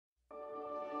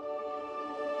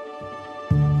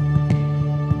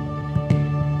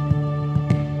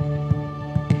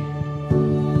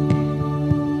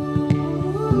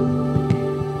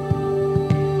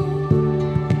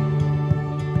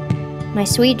My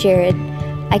sweet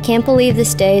Jarrod, I can't believe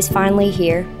this day is finally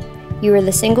here. You are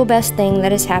the single best thing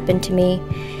that has happened to me,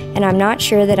 and I'm not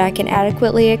sure that I can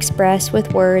adequately express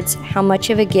with words how much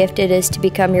of a gift it is to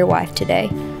become your wife today.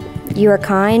 You are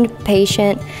kind,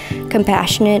 patient,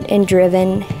 compassionate, and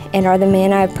driven, and are the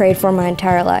man I have prayed for my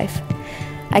entire life.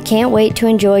 I can't wait to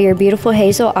enjoy your beautiful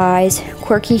hazel eyes,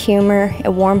 quirky humor,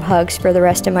 and warm hugs for the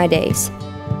rest of my days.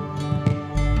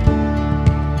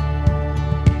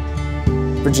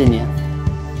 Virginia,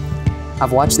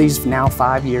 I've watched these now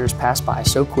 5 years pass by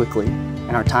so quickly,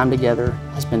 and our time together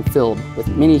has been filled with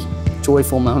many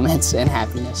joyful moments and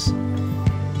happiness.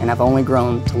 And I've only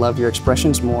grown to love your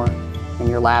expressions more, and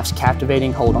your laugh's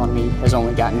captivating hold on me has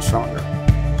only gotten stronger.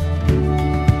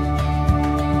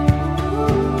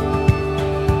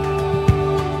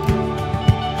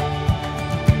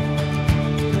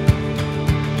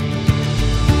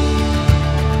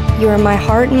 You are my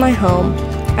heart and my home.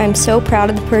 I am so proud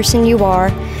of the person you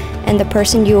are and the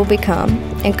person you will become,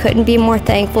 and couldn't be more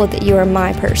thankful that you are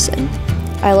my person.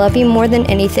 I love you more than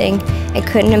anything and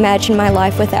couldn't imagine my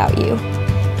life without you.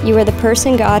 You are the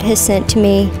person God has sent to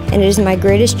me, and it is my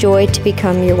greatest joy to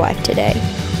become your wife today.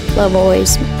 Love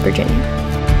always, Virginia.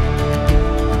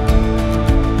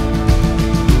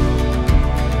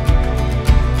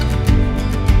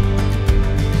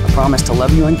 I promise to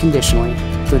love you unconditionally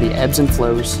through the ebbs and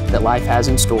flows that life has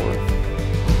in store.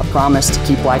 A promise to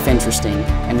keep life interesting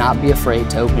and not be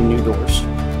afraid to open new doors.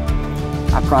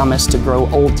 I promise to grow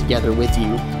old together with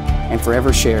you and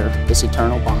forever share this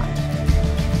eternal bond.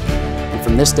 And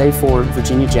from this day forward,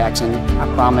 Virginia Jackson,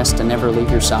 I promise to never leave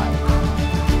your side.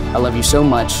 I love you so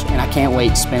much, and I can't wait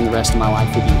to spend the rest of my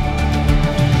life with you.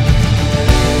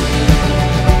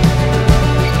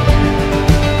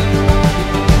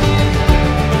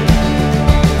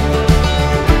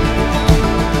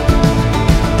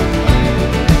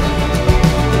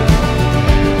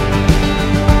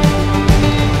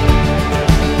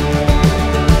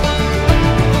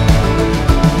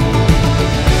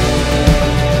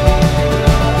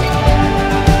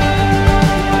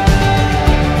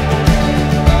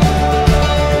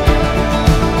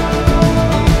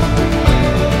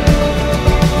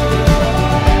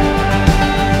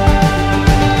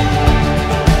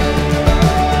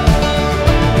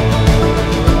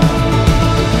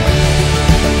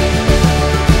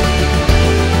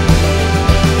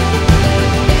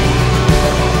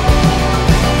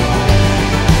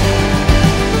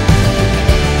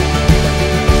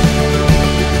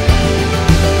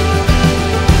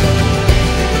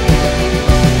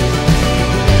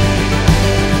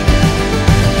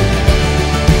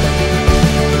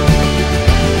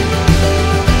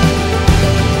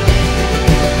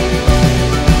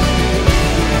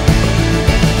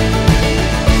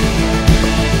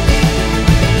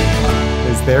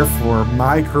 Therefore,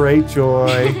 my great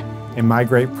joy and my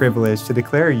great privilege to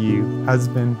declare you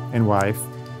husband and wife.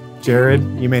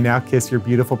 Jarrod, you may now kiss your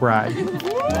beautiful bride.